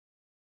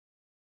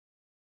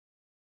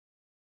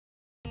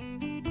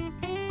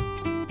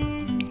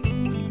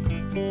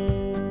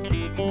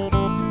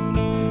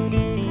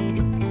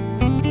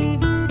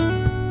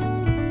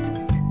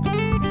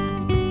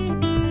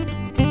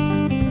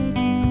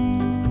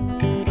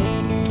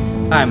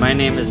Hi, my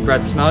name is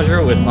Brett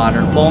Smelger with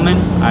Modern Pullman.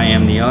 I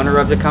am the owner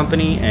of the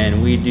company,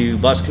 and we do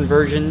bus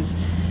conversions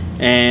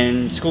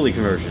and Skoolie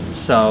conversions.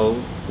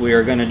 So we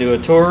are going to do a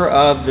tour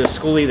of the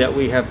Skoolie that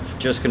we have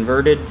just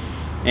converted,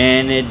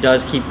 and it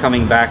does keep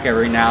coming back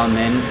every now and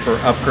then for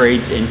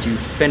upgrades and to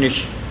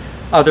finish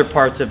other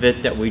parts of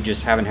it that we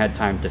just haven't had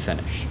time to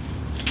finish.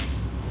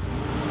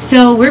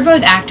 So we're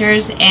both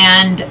actors,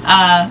 and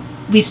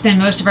we spend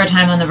most of our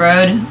time on the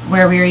road,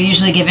 where we are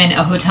usually given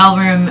a hotel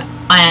room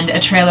and a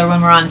trailer when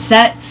we're on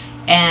set,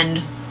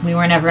 and we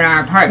were never in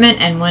our apartment,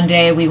 and one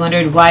day we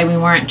wondered why we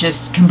weren't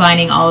just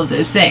combining all of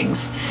those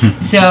things.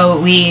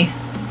 So we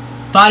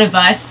bought a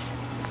bus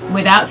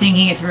without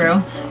thinking it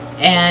through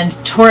and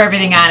tore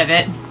everything out of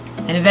it,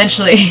 and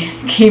eventually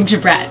came to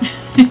Brett.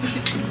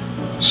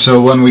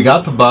 So when we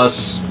got the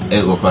bus,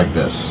 it looked like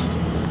this.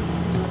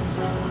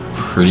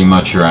 Pretty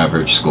much your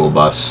average school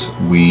bus.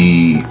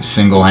 We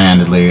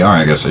single-handedly, or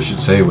I guess I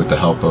should say with the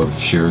help of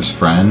Shear's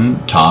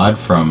friend, Todd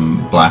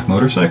from Black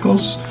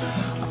Motorcycles,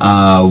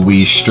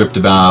 we stripped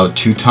about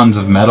 2 tons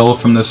of metal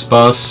from this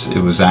bus. It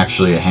was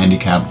actually a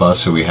handicap bus,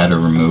 so we had to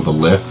remove a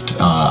lift.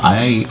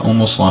 I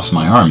almost lost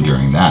my arm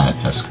during that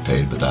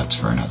escapade, but that's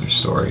for another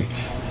story.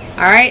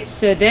 Alright,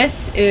 so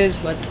this is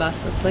what the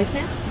bus looks like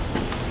now.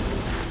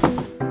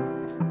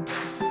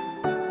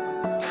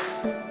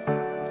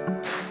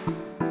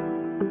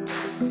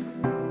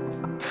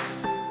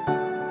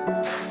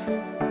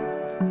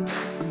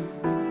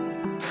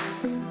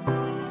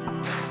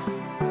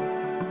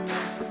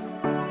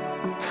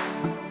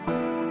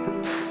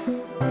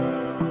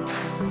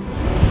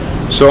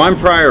 So I'm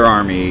prior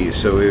Army,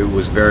 so it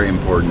was very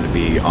important to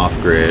be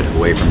off-grid,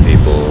 away from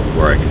people,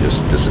 where I could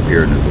just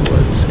disappear into the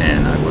woods,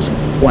 and I wasn't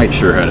quite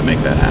sure how to make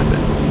that happen.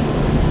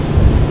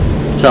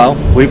 So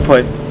we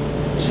put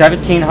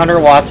 1,700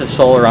 watts of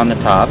solar on the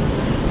top,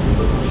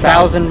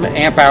 1,000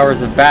 amp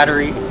hours of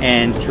battery,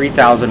 and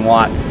 3,000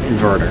 watt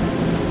inverter.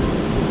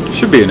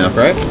 Should be enough,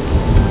 right?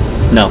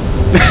 No.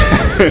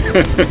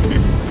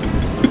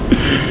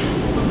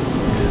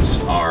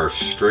 Our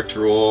strict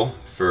rule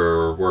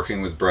for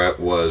working with Brett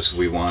was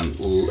we want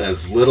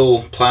as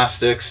little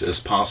plastics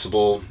as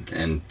possible,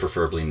 and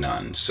preferably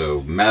none.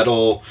 So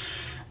metal,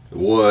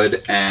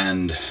 wood,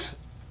 and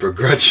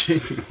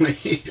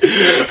begrudgingly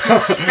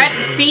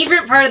Brett's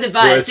favorite part of the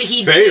bus that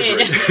he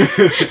did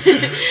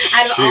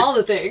out of all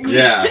the things.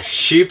 Yeah,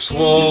 sheep's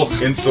wool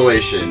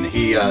insulation.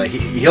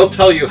 He'll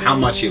tell you how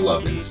much he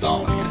loved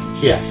installing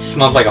it. Yeah, it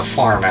smelled like a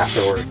farm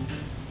afterward.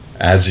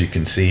 As you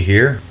can see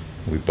here,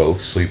 we both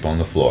sleep on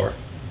the floor.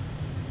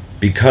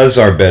 Because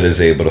our bed is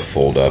able to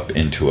fold up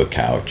into a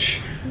couch,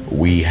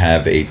 we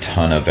have a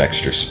ton of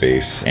extra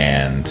space,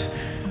 and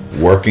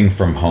working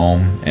from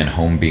home and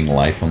home being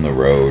life on the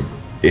road,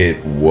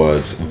 it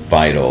was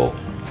vital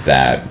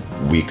that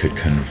we could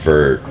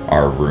convert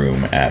our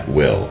room at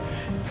will.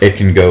 It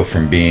can go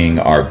from being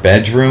our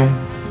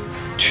bedroom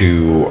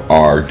to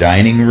our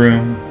dining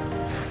room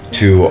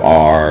to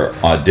our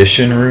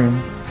audition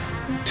room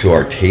to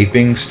our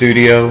taping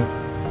studio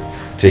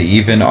to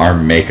even our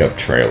makeup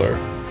trailer,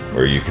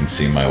 where you can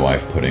see my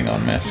wife putting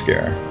on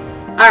mascara.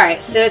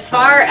 Alright, so as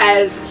far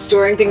as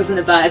storing things in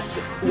the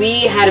bus,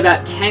 we had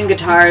about 10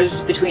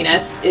 guitars between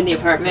us in the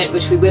apartment,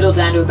 which we whittled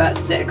down to about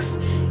 6,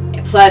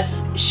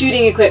 plus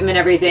shooting equipment,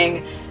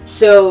 everything.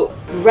 So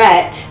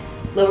Brett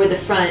lowered the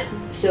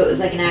front so it was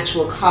like an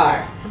actual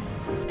car.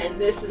 And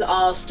this is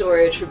all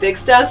storage for big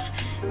stuff.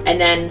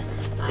 And then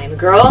I'm a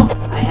girl,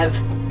 I have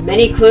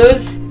many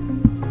clothes,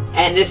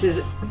 and this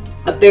is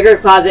a bigger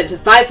closet. It's a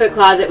 5-foot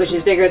closet, which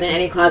is bigger than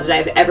any closet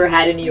I've ever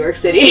had in New York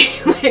City,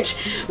 which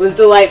was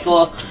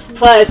delightful.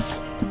 Plus,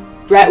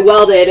 Brett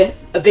welded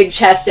a big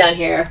chest down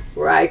here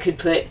where I could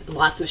put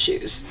lots of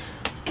shoes.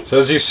 So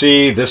as you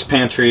see, this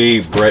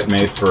pantry Brett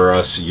made for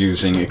us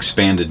using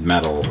expanded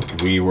metal.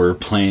 We were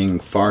playing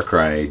Far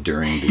Cry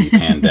during the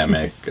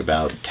pandemic,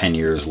 about 10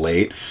 years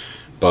late,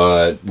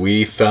 but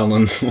we fell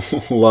in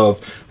love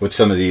with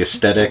some of the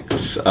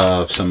aesthetics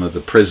of some of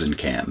the prison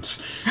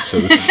camps. So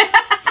this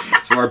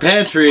So our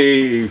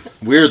pantry,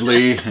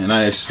 weirdly, and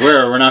I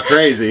swear we're not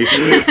crazy,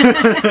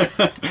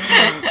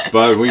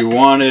 but we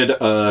wanted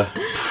a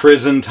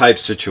prison type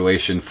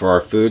situation for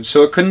our food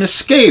so it couldn't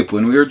escape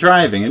when we were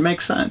driving. It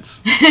makes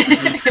sense.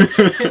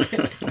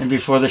 And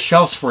before the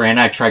shelves were in,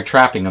 I tried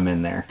trapping them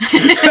in there.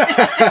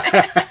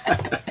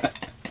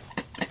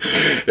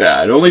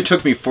 Yeah, it only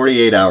took me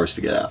 48 hours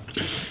to get out.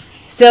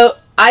 So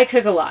I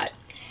cook a lot.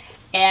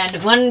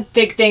 And one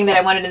big thing that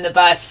I wanted in the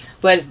bus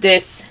was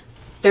this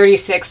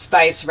 36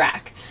 spice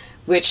rack,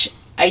 which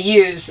I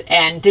use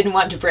and didn't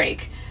want to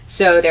break.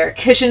 So there are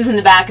cushions in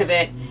the back of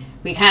it.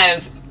 We kind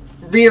of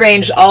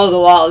rearranged all of the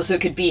walls so it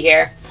could be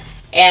here.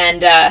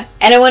 And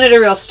I wanted a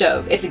real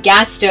stove. It's a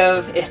gas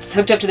stove. It's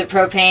hooked up to the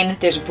propane.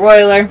 There's a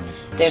broiler.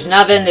 There's an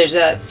oven. There's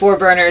 4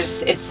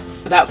 burners. It's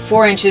about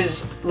 4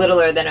 inches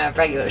littler than a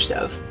regular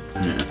stove.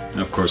 Yeah. And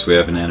of course we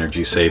have an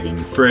energy saving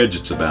fridge.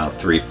 It's about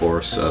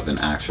 3/4 of an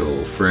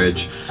actual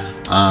fridge.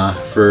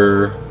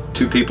 For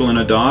 2 people and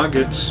a dog,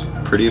 it's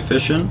pretty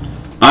efficient.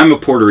 I'm a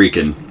Puerto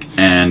Rican,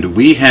 and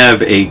we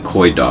have a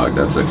coy dog.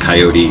 That's a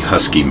coyote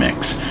husky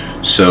mix.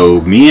 So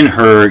me and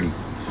her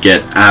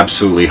get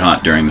absolutely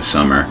hot during the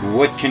summer.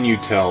 What can you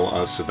tell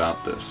us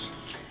about this?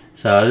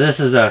 So this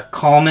is a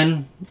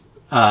Coleman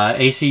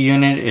AC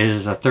unit.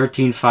 Is a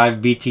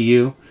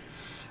 13.5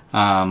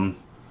 BTU.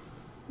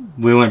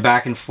 We went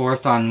back and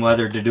forth on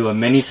whether to do a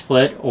mini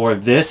split or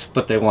this,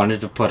 but they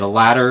wanted to put a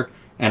ladder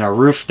and a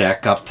roof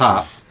deck up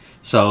top.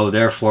 So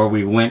therefore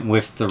we went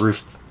with the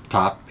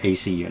rooftop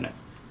AC unit.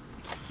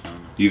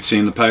 You've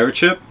seen the pirate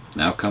ship?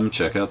 Now come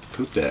check out the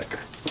poop deck.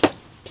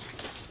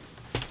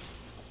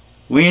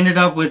 We ended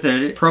up with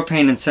a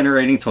propane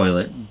incinerating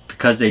toilet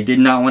because they did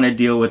not want to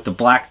deal with the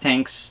black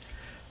tanks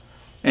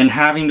and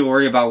having to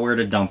worry about where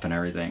to dump and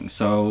everything.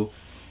 So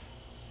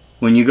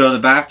when you go to the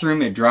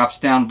bathroom, it drops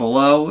down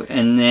below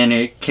and then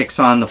it kicks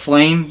on the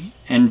flame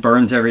and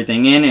burns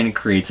everything in, and it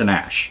creates an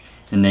ash.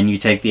 And then you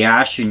take the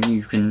ash and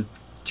you can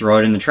throw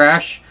it in the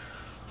trash,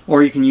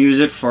 or you can use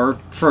it for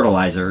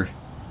fertilizer.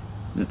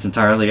 It's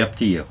entirely up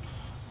to you.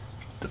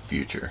 The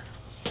future.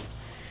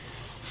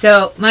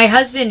 So my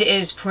husband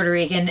is Puerto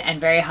Rican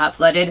and very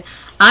hot-blooded.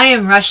 I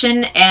am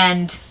Russian,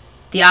 and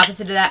the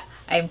opposite of that.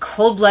 I am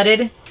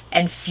cold-blooded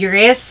and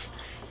furious,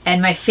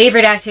 and my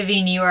favorite activity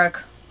in New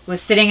York was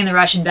sitting in the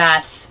Russian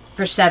baths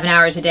for 7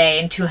 hours a day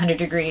in 200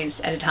 degrees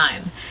at a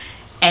time.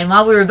 And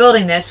while we were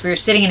building this, we were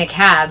sitting in a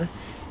cab,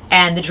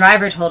 and the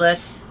driver told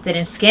us that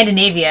in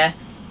Scandinavia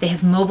they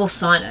have mobile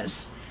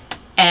saunas.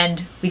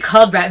 And we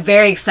called Brett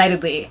very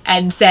excitedly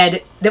and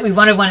said that we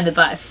wanted one in the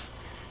bus.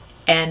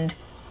 And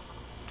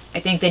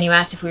I think then you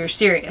asked if we were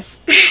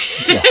serious.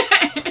 Yeah.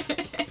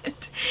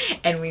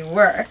 And we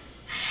were.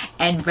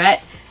 And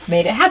Brett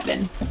made it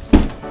happen.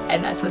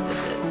 And that's what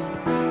this is.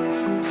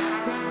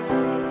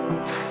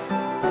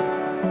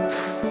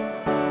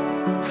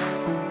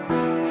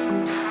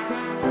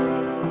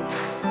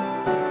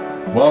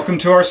 Welcome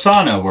to our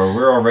sauna, where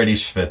we're already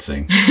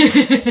schwitzing.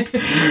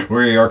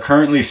 We are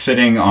currently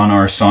sitting on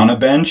our sauna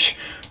bench,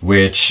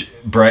 which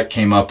Brett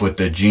came up with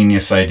the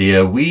genius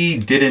idea. We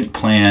didn't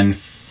plan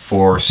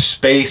for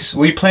space.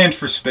 We planned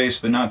for space,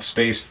 but not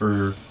space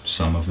for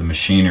some of the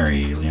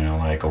machinery, you know,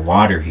 like a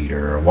water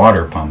heater or a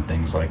water pump,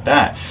 things like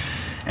that.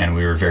 And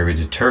we were very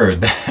deterred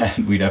that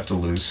we'd have to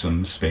lose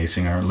some space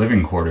in our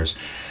living quarters.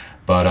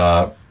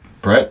 But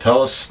Brett,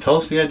 tell us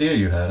the idea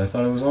you had. I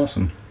thought it was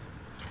awesome.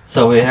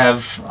 So we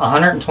have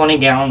 120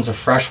 gallons of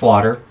fresh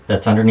water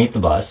that's underneath the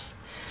bus,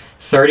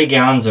 30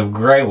 gallons of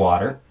gray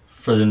water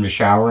for them to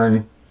shower,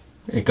 and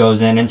it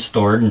goes in and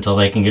stored until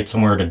they can get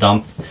somewhere to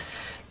dump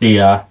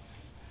the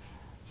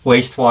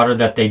wastewater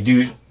that they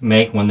do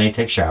make when they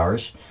take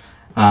showers.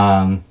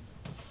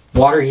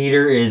 Water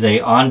heater is a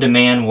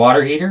on-demand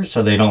water heater,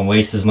 so they don't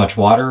waste as much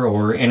water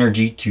or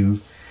energy to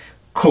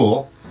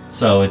cool.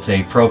 So it's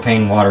a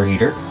propane water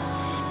heater.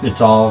 It's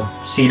all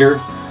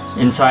cedar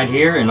inside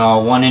here and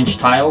all 1-inch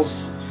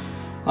tiles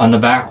on the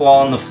back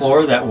wall and the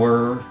floor that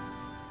were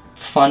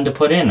fun to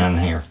put in on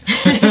here.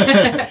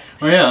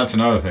 Well, yeah, that's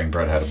another thing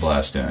Brett had a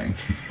blast doing.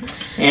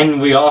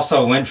 And we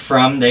also went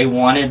from, they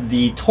wanted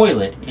the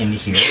toilet in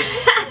here.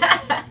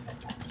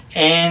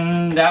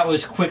 And that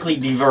was quickly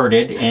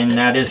diverted, and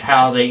that is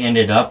how they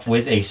ended up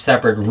with a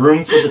separate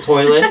room for the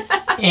toilet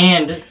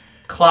and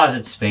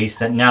closet space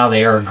that now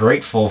they are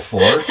grateful for.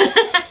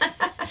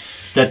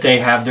 That they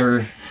have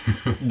their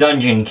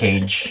dungeon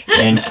cage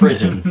and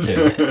prison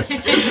too.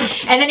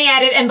 And then he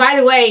added, and by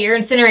the way, your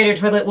incinerator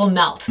toilet will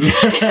melt.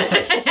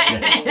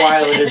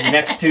 While it is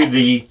next to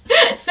the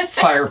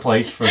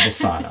fireplace for the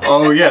sauna.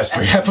 Oh yes,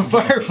 we have a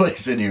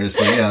fireplace in here,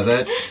 so yeah,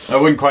 that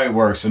wouldn't quite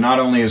work. So not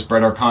only is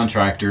Brett our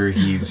contractor,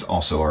 he's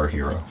also our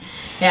hero.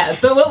 Yeah,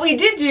 but what we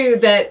did do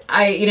that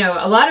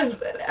a lot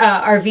of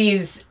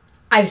RVs,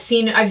 I've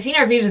seen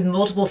RVs with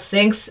multiple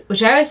sinks,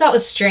 which I always thought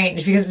was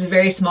strange because it's a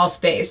very small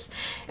space.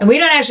 And we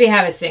don't actually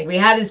have a sink. We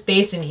have this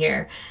basin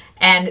here.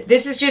 And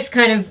this is just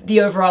kind of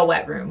the overall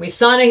wet room. We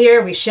sauna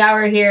here, we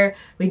shower here,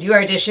 we do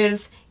our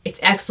dishes. It's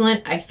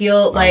excellent. I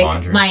feel like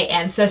laundry. My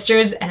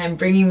ancestors, and I'm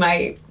bringing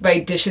my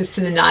dishes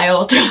to the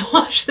Nile to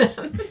wash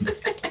them.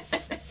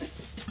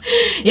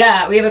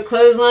 Yeah, we have a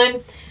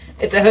clothesline.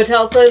 It's a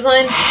hotel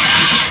clothesline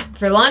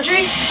for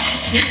laundry.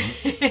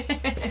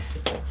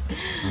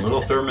 A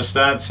little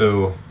thermostat,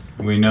 so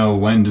we know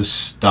when to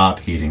stop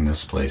heating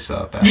this place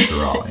up,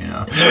 after all, you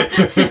know.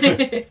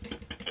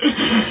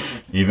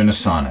 Even a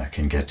sauna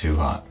can get too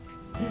hot.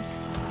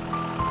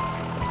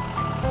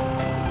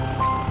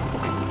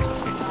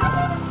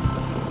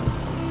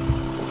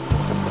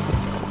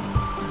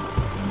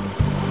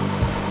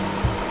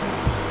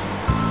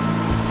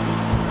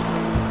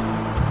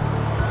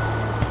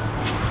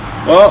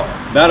 Well,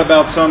 that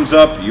about sums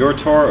up your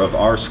tour of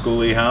our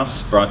Skoolie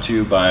house, brought to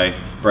you by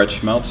Brett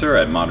Schmelzer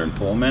at Modern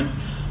Pullman.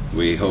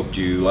 We hoped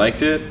you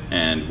liked it,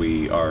 and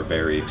we are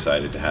very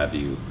excited to have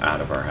you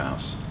out of our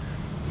house.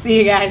 See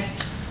you guys.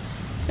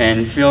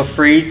 And feel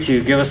free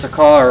to give us a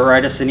call or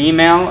write us an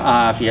email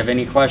if you have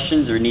any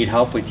questions or need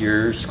help with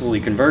your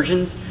Skoolie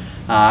conversions.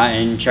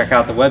 And check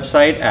out the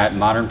website at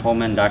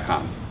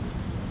modernpullman.com.